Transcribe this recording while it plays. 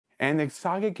And the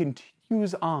saga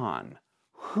continues on.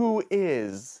 Who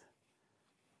is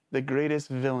the greatest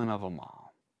villain of them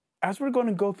all? As we're going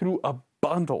to go through a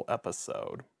bundle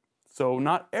episode, so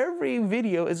not every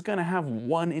video is going to have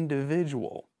one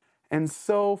individual. And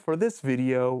so for this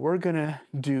video, we're going to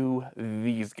do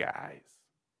these guys.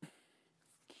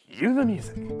 Cue the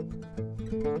music.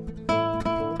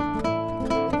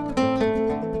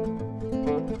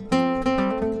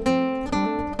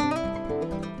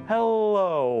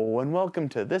 Hello, and welcome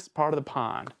to this part of the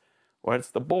pond, where it's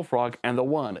the bullfrog and the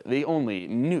one, the only,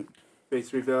 Newt.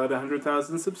 Face reveal at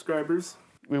 100,000 subscribers.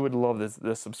 We would love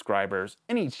the subscribers.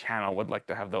 Any channel would like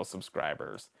to have those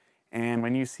subscribers. And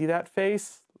when you see that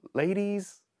face,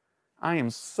 ladies, I am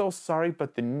so sorry,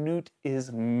 but the Newt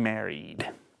is married.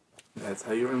 That's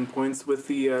how you earn points with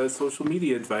the social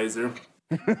media advisor.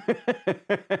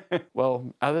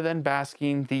 Well, other than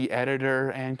basking the editor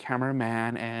and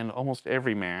cameraman and almost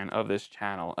every man of this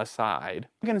channel aside,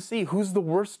 we're going to see who's the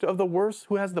worst of the worst,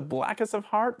 who has the blackest of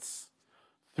hearts,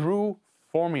 through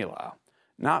formula,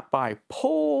 not by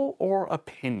poll or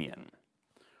opinion.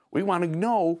 We want to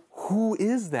know who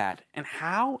is that and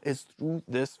how is through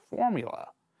this formula,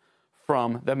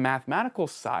 from the mathematical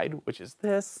side, which is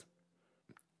this,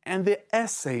 and the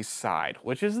essay side,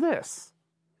 which is this.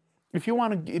 If you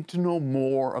want to get to know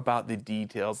more about the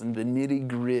details and the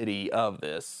nitty-gritty of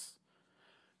this,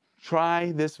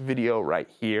 try this video right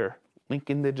here, link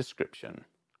in the description.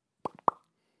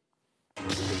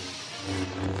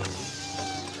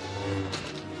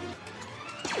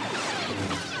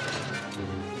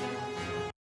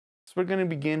 So we're going to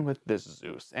begin with this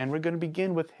Zeus, and we're going to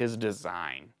begin with his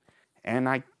design.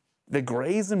 And the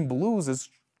grays and blues is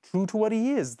true to what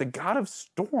he is, the god of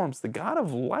storms, the god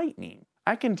of lightning.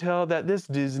 I can tell that this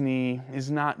Disney is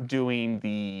not doing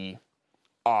the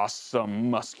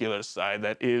awesome muscular side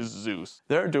that is Zeus.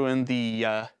 They're doing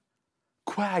the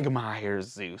quagmire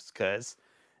Zeus, because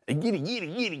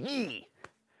giddy,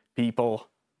 people,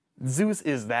 Zeus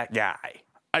is that guy.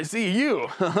 I see you.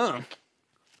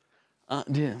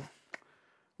 Dear,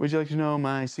 would you like to know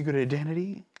my secret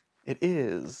identity? It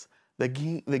is the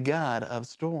god of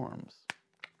storms.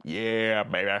 Yeah,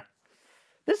 baby.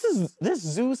 This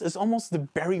Zeus is almost the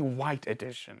Barry White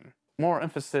edition. More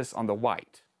emphasis on the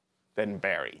white than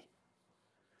Barry.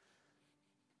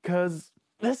 Because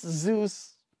this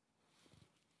Zeus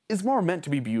is more meant to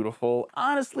be beautiful.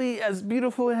 Honestly, as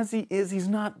beautiful as he is, he's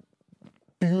not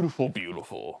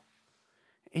beautiful.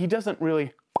 He doesn't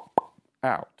really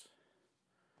out.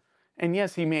 And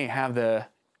yes, he may have the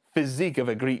physique of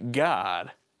a Greek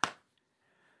god.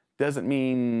 Doesn't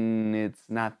mean it's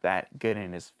not that good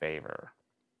in his favor.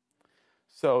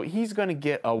 So he's going to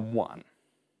get a 1.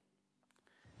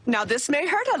 Now this may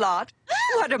hurt a lot.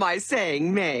 What am I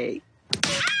saying, May?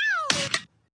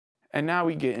 And now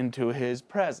we get into his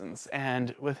presence.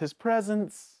 And with his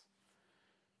presence,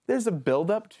 there's a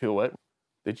build-up to it.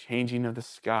 The changing of the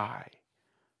sky,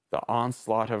 the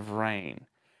onslaught of rain,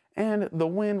 and the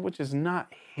wind, which is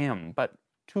not him, but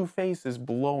 2 faces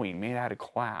blowing made out of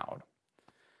cloud.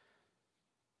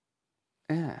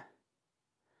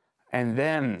 And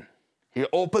then he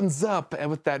opens up and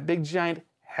with that big giant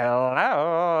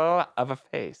hello of a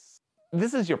face.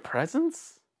 This is your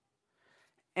presence?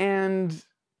 And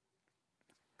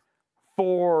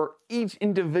for each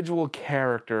individual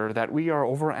character that we are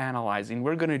overanalyzing,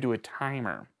 we're going to do a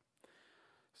timer.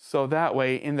 So that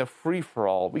way, in the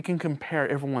free-for-all, we can compare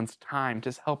everyone's time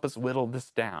to help us whittle this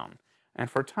down. And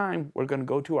for time, we're going to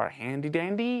go to our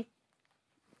handy-dandy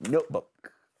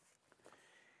notebook.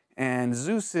 And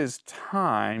Zeus's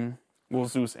time, well,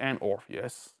 Zeus and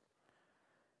Orpheus,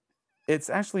 it's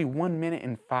actually 1 minute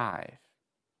and 5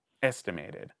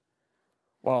 estimated.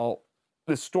 Well,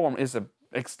 the storm is an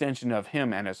extension of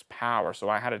him and his power, so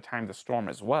I had to time the storm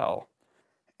as well.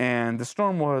 And the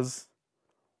storm was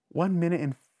 1 minute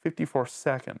and 54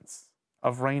 seconds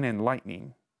of rain and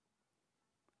lightning.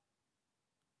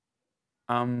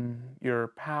 Your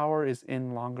power is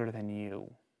in longer than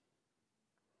you.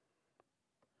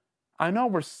 I know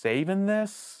we're saving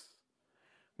this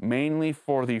mainly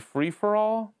for the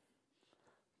free-for-all,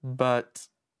 but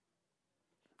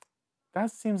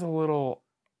that seems a little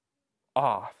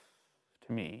off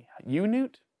to me. You,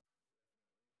 Newt?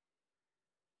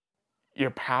 Your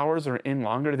powers are in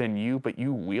longer than you, but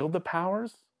you wield the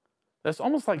powers? That's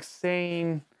almost like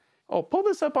saying, oh, pull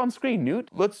this up on screen, Newt.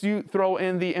 Let's you throw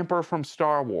in the Emperor from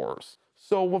Star Wars.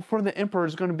 So for the Emperor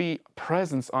is going to be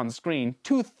presence on screen.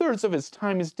 2/3 of his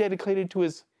time is dedicated to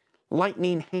his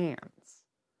lightning hands.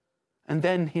 And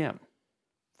then him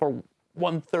for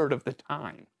 1/3 of the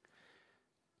time.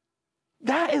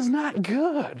 That is not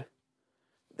good.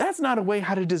 That's not a way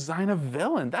how to design a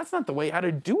villain. That's not the way how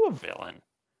to do a villain.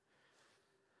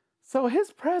 So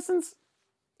his presence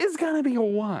is gonna be a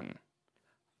 1.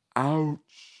 Ouch.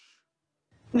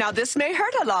 Now this may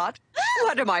hurt a lot.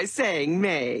 What am I saying,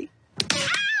 May?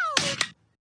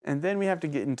 And then we have to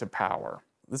get into power.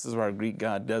 This is where our Greek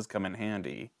god does come in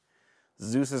handy.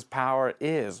 Zeus's power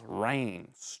is rain,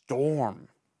 storm,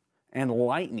 and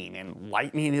lightning. And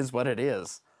lightning is what it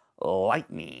is.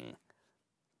 Lightning.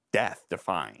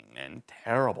 Death-defying and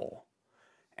terrible.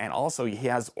 And also he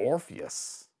has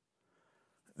Orpheus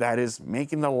that is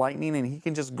making the lightning, and he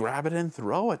can just grab it and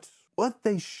throw it. What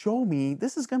they show me,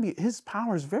 this is going to be, his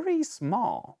power is very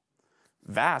small.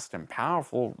 Vast and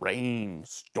powerful rain,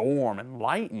 storm, and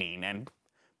lightning. And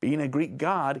being a Greek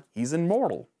god, he's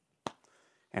immortal.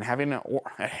 And having a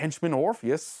henchman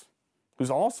Orpheus,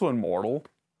 who's also immortal.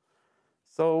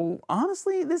 So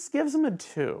honestly, this gives him a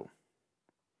 2.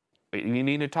 We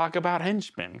need to talk about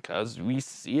henchmen, because we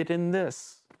see it in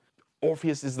this.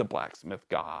 Orpheus is the blacksmith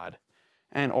god,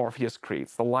 and Orpheus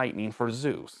creates the lightning for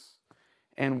Zeus.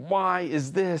 And why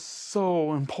is this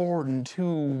so important to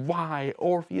why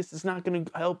Orpheus is not going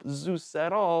to help Zeus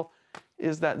at all,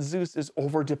 is that Zeus is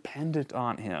over-dependent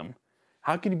on him.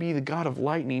 How can you be the god of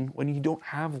lightning when you don't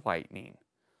have lightning?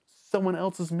 Someone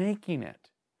else is making it.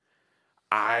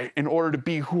 In order to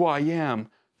be who I am,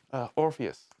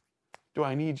 Orpheus,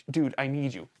 I need you. I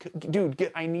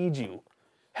need you.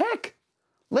 Heck,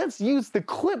 let's use the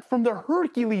clip from the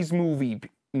Hercules movie,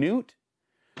 Newt.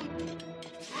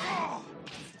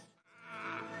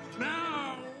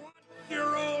 Now, what's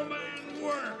your old man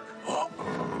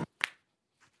work?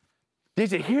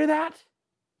 Did you hear that?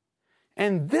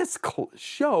 And this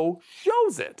show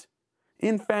shows it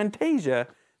in Fantasia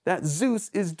that Zeus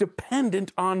is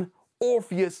dependent on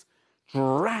Orpheus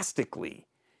drastically.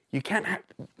 You can't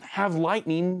have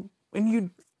lightning when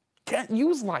you can't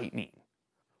use lightning.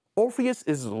 Orpheus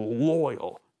is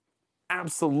loyal,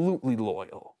 absolutely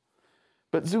loyal.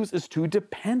 But Zeus is too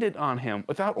dependent on him.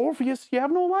 Without Orpheus, you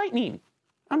have no lightning.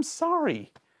 I'm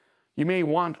sorry. You may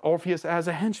want Orpheus as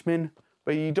a henchman,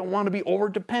 but you don't want to be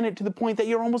over-dependent to the point that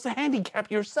you're almost a handicap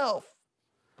yourself.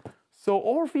 So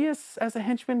Orpheus as a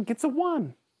henchman gets a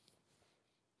 1.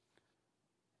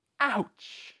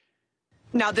 Ouch.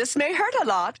 Now this may hurt a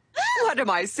lot. What am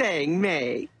I saying,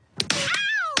 May?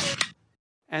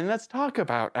 And let's talk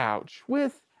about ouch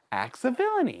with acts of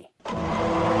villainy.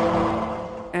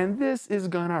 And this is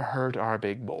gonna hurt our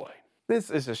big boy. This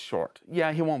is a short.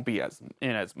 Yeah, he won't be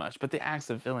in as much, but the acts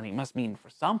of villainy must mean for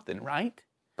something, right?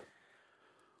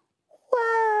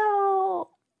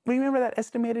 Well, remember that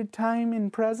estimated time in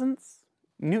presence?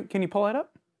 Newt, can you pull it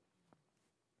up?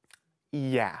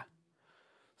 Yeah.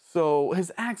 So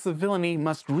his acts of villainy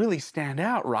must really stand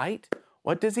out, right?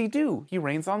 What does he do? He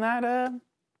rains on that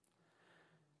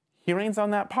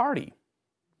party.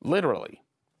 Literally.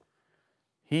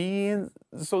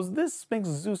 So this makes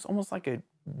Zeus almost like a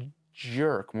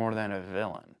jerk more than a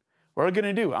villain. What are we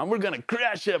gonna do? We're gonna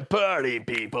crash a party,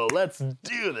 people. Let's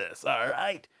do this, all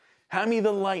right? Hand me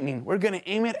the lightning. We're gonna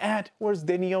aim it at, where's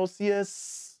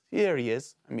Dionysius? Here he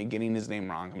is. I'm getting his name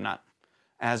wrong. I'm not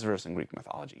as versed in Greek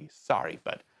mythology. Sorry,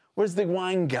 but where's the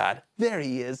wine god? There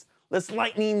he is. Let's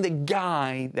lightning the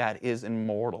guy that is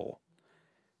immortal.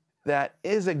 That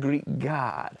is a Greek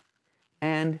god.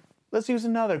 And let's use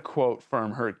another quote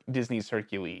from Disney's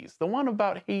Hercules. The one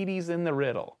about Hades in the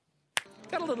riddle.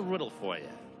 Got a little riddle for you.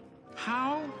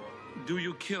 How do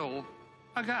you kill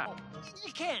a god?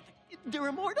 You can't. They're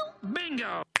immortal?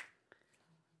 Bingo!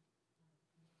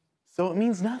 So it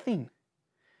means nothing.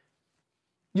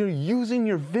 You're using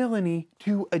your villainy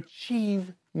to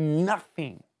achieve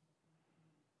nothing.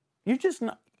 You're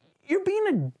being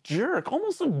a jerk,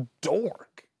 almost a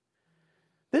dork.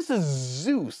 This is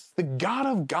Zeus, the god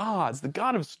of gods, the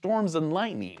god of storms and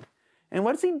lightning. And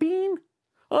what is he being?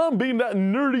 I'm being that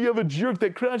nerdy of a jerk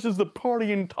that crashes the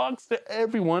party and talks to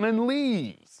everyone and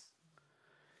leaves.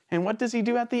 And what does he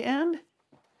do at the end?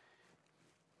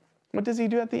 What does he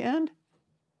do at the end?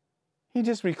 He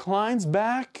just reclines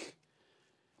back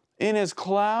in his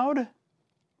cloud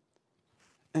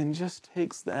and just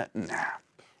takes that nap.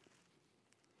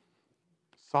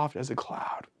 Soft as a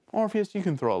cloud. Orpheus, you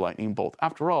can throw a lightning bolt.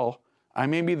 After all, I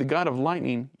may be the god of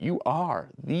lightning. You are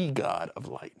the god of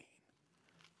lightning.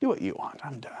 Do what you want.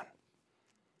 I'm done.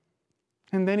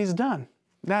 And then he's done.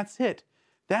 That's it.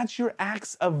 That's your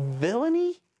acts of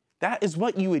villainy? That is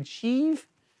what you achieve?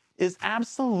 Is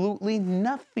absolutely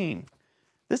nothing.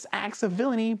 This acts of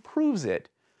villainy proves it.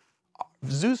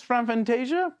 Zeus from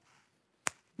Fantasia,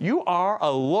 you are a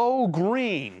low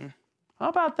green. How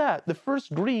about that? The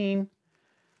first green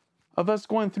of us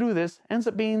going through this ends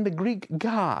up being the Greek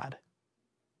god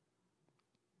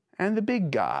and the big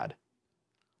god.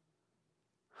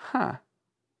 Huh.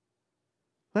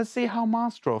 Let's see how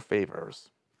Monstro favors.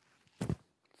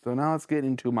 So now let's get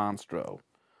into Monstro.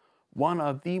 One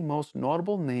of the most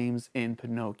notable names in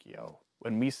Pinocchio.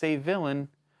 When we say villain,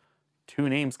 two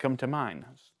names come to mind.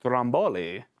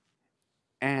 Stromboli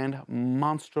and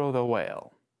Monstro the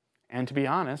Whale. And to be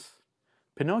honest,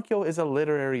 Pinocchio is a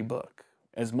literary book.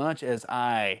 As much as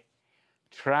I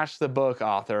trashed the book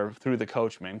author through The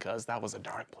Coachman, because that was a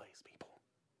dark place, people.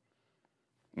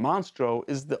 Monstro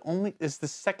is the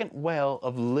second whale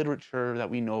of literature that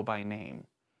we know by name.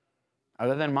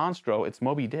 Other than Monstro, it's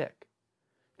Moby Dick.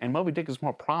 And Moby Dick is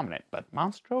more prominent, but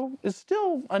Monstro is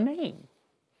still a name.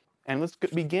 And let's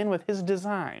begin with his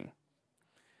design.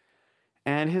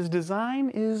 And his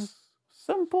design is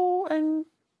simple and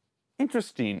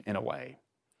interesting in a way.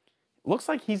 Looks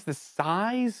like he's the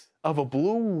size of a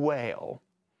blue whale.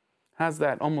 Has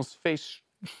that almost face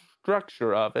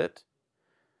structure of it.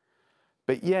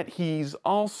 But yet he's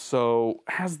also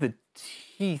has the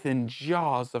teeth and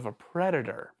jaws of a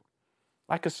predator,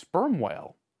 like a sperm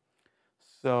whale.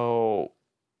 So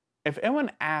if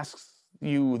anyone asks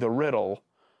you the riddle,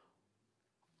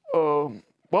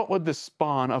 what would the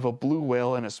spawn of a blue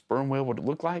whale and a sperm whale would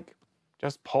look like?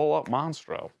 Just pull up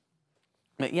Monstro.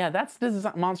 But yeah, that's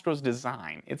Monstro's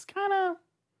design. It's kind of,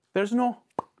 there's no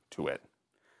to it.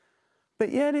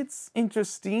 But yet it's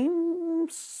interesting,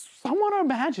 somewhat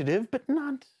imaginative, but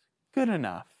not good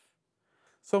enough.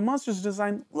 So Monstro's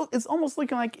design, look, it's almost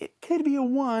looking like it could be a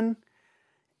 1,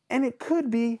 and it could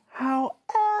be.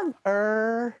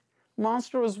 However,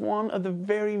 Monstro is one of the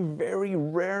very, very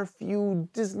rare few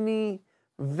Disney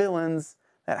villains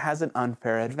that has an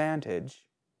unfair advantage.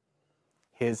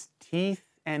 His teeth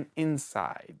and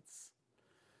insides.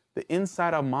 The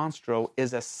inside of Monstro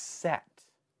is a set.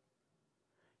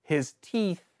 His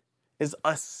teeth is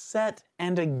a set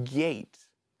and a gate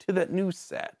to that new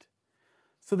set.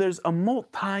 So there's a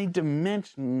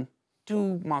multi-dimension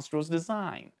to Monstro's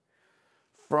design.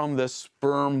 From the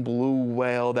sperm blue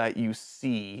whale that you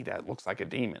see that looks like a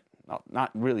demon.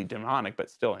 Not really demonic, but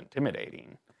still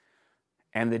intimidating.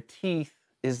 And the teeth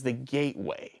is the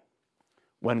gateway.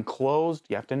 When closed,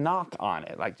 you have to knock on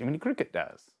it, like Jiminy Cricket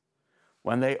does.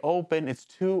 When they open, it's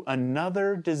to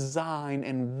another design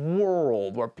and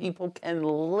world where people can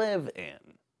live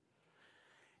in.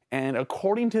 And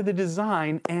according to the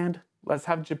design, and let's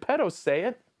have Geppetto say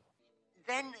it.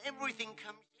 Then everything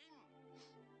comes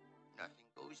in. Nothing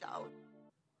goes out.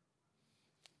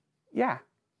 Yeah.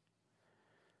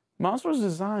 Monstro's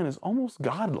design is almost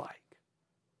godlike.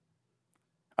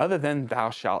 Other than thou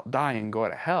shalt die and go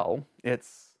to hell,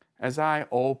 it's as I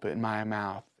open my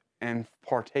mouth and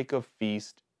partake of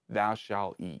feast, thou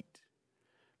shalt eat.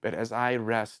 But as I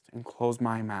rest and close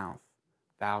my mouth,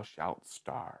 thou shalt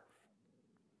starve.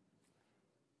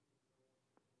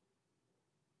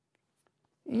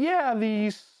 Yeah,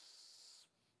 the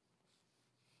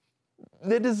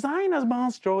design of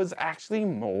Monstro is actually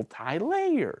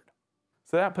multi-layered.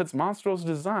 So that puts Monstro's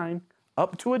design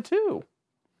up to a 2.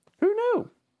 Who knew?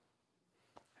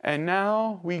 And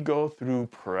now we go through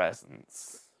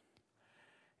presents.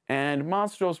 And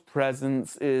Monstro's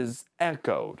presence is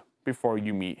echoed before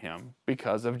you meet him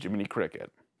because of Jiminy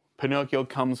Cricket. Pinocchio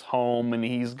comes home and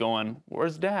he's going,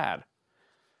 where's Dad?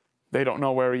 They don't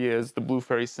know where he is. The Blue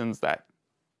Fairy sends that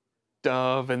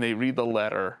dove and they read the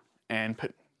letter. And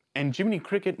Jiminy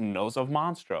Cricket knows of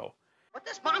Monstro. But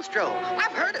this Monstro,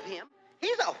 I've heard of him.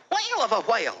 He's a whale of a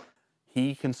whale.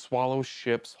 He can swallow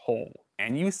ships whole.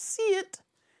 And you see it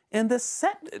in the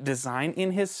set design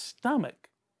in his stomach.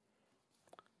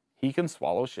 He can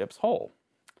swallow ships whole.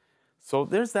 So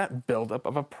there's that buildup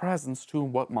of a presence to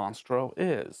what Monstro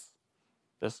is.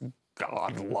 This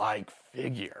godlike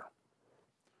figure.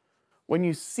 When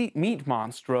you meet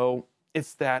Monstro,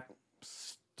 it's that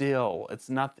still. It's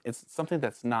something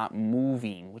that's not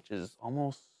moving, which is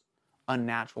almost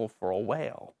unnatural for a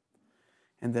whale.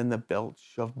 And then the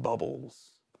belch of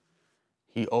bubbles.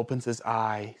 He opens his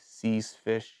eye, sees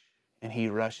fish, and he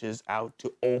rushes out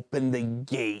to open the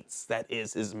gates that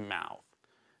is his mouth.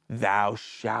 Thou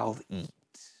shalt eat.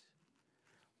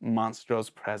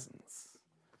 Monstro's presence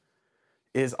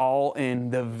is all in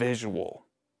the visual.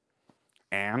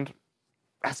 And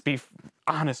let's be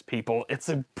honest, people, it's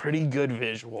a pretty good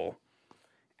visual.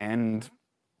 And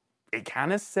it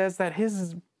kind of says that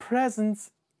his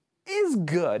presence is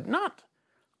good. Not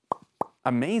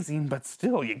amazing, but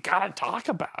still, you gotta talk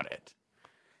about it.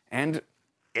 And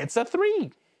it's a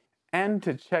 3. And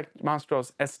to check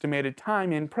Monstro's estimated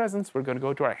time in presence, we're gonna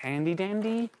go to our handy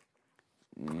dandy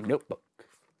notebook.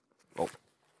 Oh,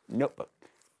 notebook.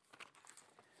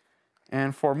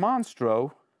 And for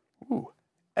Monstro,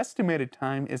 estimated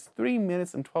time is 3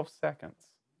 minutes and 12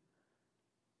 seconds.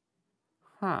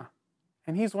 Huh.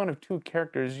 And he's one of 2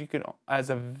 characters you could, as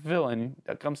a villain,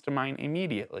 that comes to mind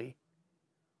immediately.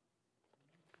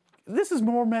 This is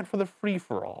more meant for the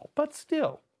free-for-all, but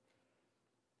still.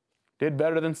 Did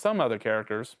better than some other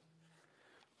characters.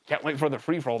 Can't wait for the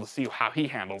free-for-all to see how he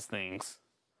handles things.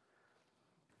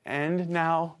 And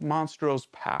now, Monstro's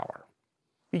power.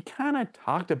 We kind of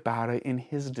talked about it in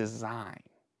his design.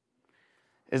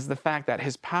 Is the fact that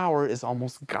his power is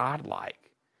almost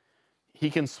godlike. He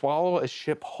can swallow a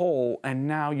ship whole, and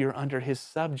now you're under his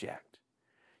subject.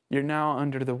 You're now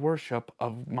under the worship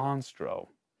of Monstro.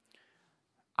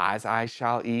 As I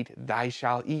shall eat, thou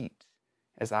shalt eat.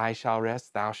 As I shall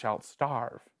rest, thou shalt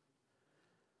starve.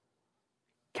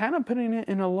 Kind of putting it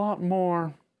in a lot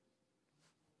more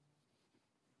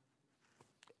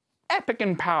epic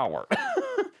in power.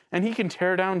 And he can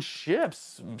tear down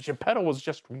ships. Geppetto was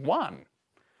just one.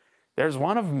 There's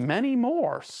one of many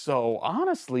more. So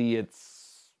honestly,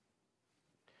 it's...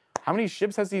 How many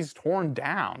ships has he torn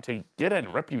down to get a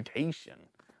reputation?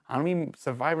 How many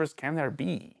survivors can there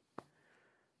be?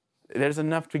 There's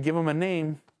enough to give him a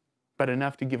name, but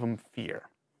enough to give him fear.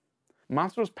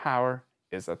 Monstro's power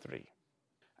is a 3.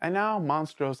 And now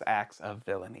Monstro's acts of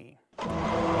villainy.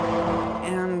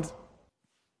 And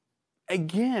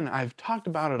again, I've talked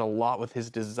about it a lot with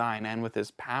his design and with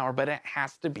his power, but it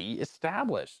has to be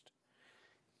established.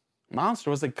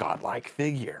 Monstro is a godlike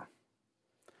figure.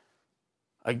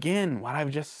 Again, what I've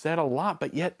just said a lot,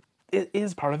 but yet it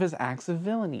is part of his acts of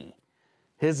villainy.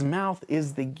 His mouth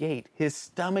is the gate. His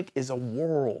stomach is a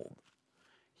world.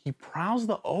 He prowls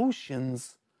the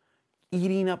oceans,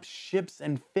 eating up ships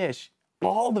and fish.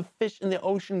 All the fish in the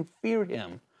ocean fear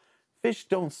him. Fish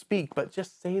don't speak, but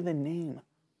just say the name,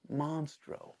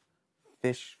 Monstro.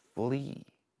 Fish flee.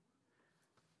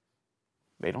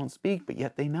 They don't speak, but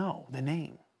yet they know the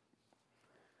name.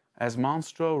 As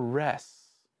Monstro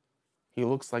rests, he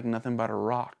looks like nothing but a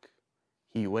rock.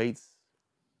 He waits,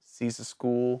 sees a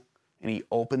school, and he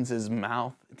opens his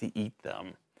mouth to eat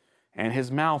them. And his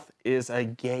mouth is a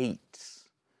gate.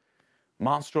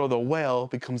 Monstro the whale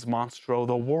becomes Monstro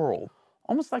the world.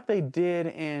 Almost like they did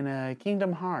in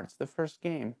Kingdom Hearts, the first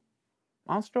game.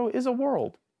 Monstro is a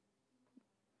world.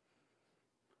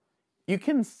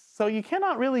 So you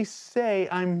cannot really say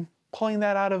I'm pulling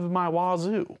that out of my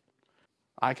wazoo.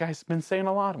 Like I've been saying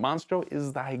a lot, Monstro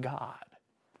is thy god.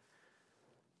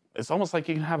 It's almost like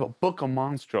you can have a book of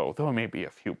Monstro, though it may be a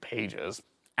few pages.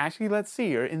 Actually, let's see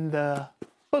here in the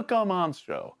Book of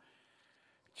Monstro.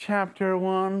 Chapter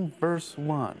 1, verse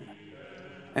 1.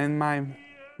 And my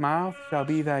mouth shall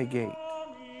be thy gate.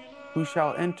 Who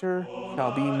shall enter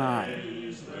shall be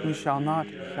mine. Who shall not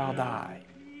shall die.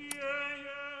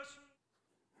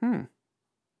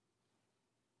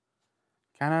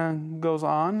 Kind of goes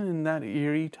on in that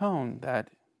eerie tone that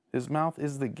his mouth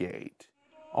is the gate.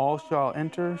 All shall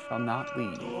enter shall not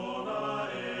leave.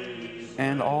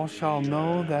 And all shall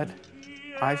know that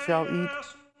I shall eat,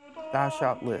 thou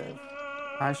shalt live.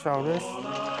 I shall rest,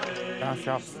 thou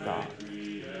shalt starve.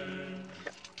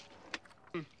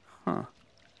 Huh.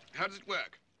 How does it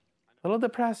work? A little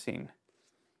depressing.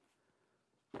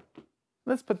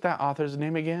 Let's put that author's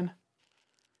name again.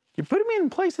 You're putting me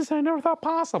in places I never thought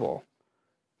possible.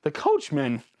 The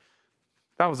Coachman,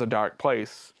 that was a dark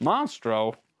place.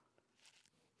 Monstro,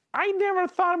 I never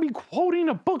thought I'd be quoting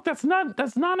a book that's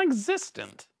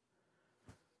non-existent.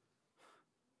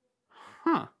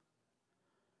 Huh.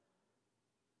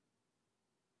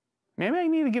 Maybe I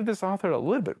need to give this author a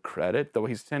little bit of credit, though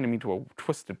he's sending me to a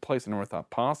twisted place I never thought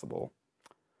possible.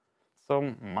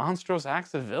 So Monstro's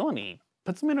acts of villainy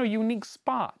puts him in a unique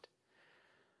spot.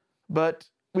 But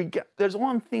there's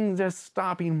one thing that's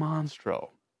stopping Monstro.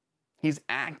 He's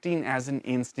acting as an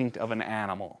instinct of an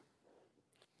animal.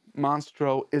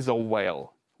 Monstro is a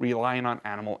whale, relying on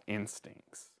animal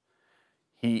instincts.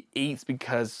 He eats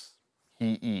because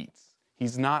he eats.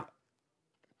 He's not...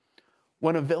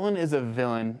 When a villain is a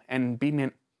villain and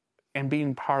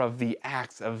being part of the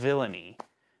acts of villainy,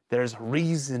 there's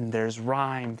reason, there's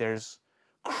rhyme, there's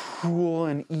cruel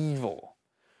and evil.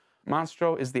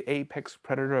 Monstro is the apex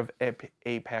predator of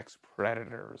apex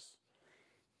predators.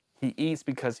 He eats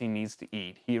because he needs to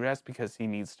eat. He rests because he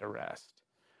needs to rest.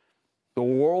 The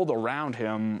world around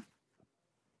him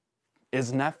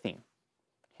is nothing,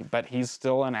 but he's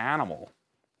still an animal.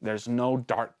 There's no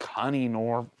dark cunning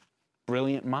or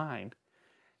brilliant mind,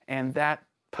 and that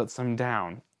puts him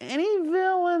down. Any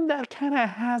villain that kind of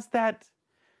has that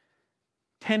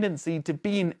tendency to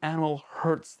be an animal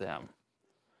hurts them,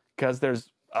 because there's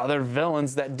other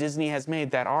villains that Disney has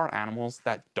made that are animals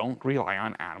that don't rely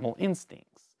on animal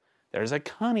instincts. There's a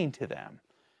cunning to them.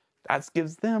 That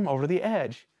gives them over the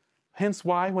edge. Hence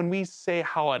why when we say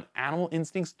how an animal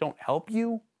instincts don't help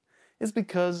you, is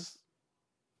because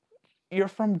you're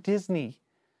from Disney.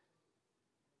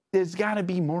 There's got to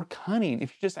be more cunning.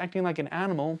 If you're just acting like an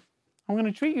animal, I'm going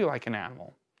to treat you like an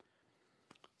animal.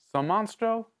 So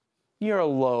Monstro, you're a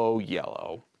low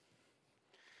yellow.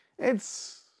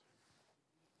 It's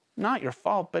not your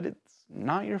fault, but it's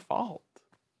not your fault.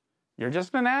 You're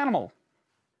just an animal.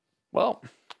 Well,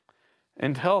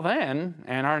 until then,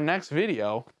 and our next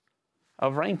video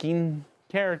of ranking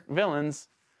villains,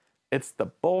 it's the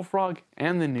Bullfrog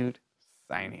and the Newt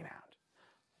signing out.